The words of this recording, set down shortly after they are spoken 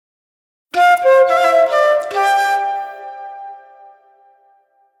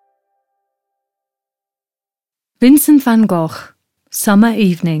Vincent van Gogh, Summer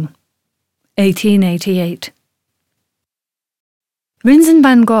Evening, 1888. Vincent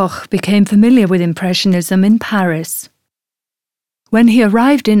van Gogh became familiar with Impressionism in Paris. When he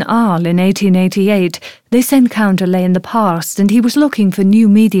arrived in Arles in 1888, this encounter lay in the past and he was looking for new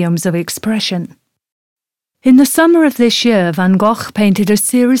mediums of expression. In the summer of this year, Van Gogh painted a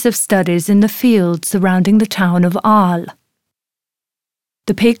series of studies in the fields surrounding the town of Arles.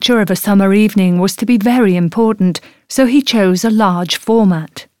 The picture of a summer evening was to be very important, so he chose a large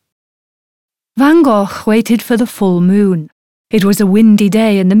format. Van Gogh waited for the full moon. It was a windy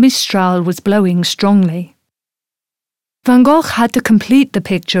day and the mistral was blowing strongly. Van Gogh had to complete the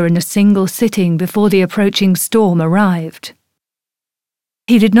picture in a single sitting before the approaching storm arrived.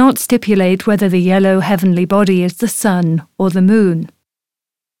 He did not stipulate whether the yellow heavenly body is the sun or the moon.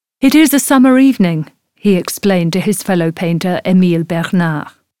 "It is a summer evening," he explained to his fellow painter Émile Bernard.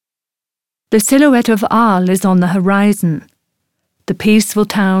 "The silhouette of Arles is on the horizon, the peaceful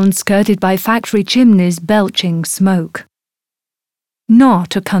town skirted by factory chimneys belching smoke.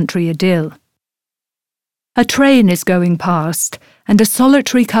 Not a country idyll. A train is going past, and a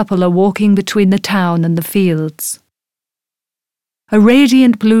solitary couple are walking between the town and the fields. A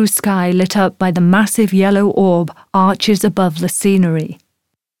radiant blue sky lit up by the massive yellow orb arches above the scenery.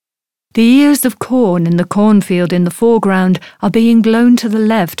 The ears of corn in the cornfield in the foreground are being blown to the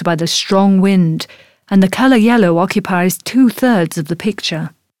left by the strong wind, and the colour yellow occupies 2/3 of the picture.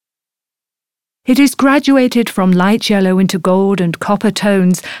 It is graduated from light yellow into gold and copper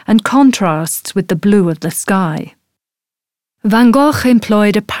tones and contrasts with the blue of the sky." Van Gogh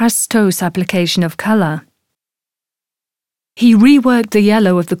employed a pastos application of colour. He reworked the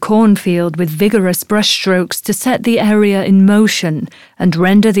yellow of the cornfield with vigorous brushstrokes to set the area in motion and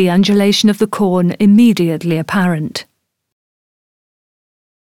render the undulation of the corn immediately apparent.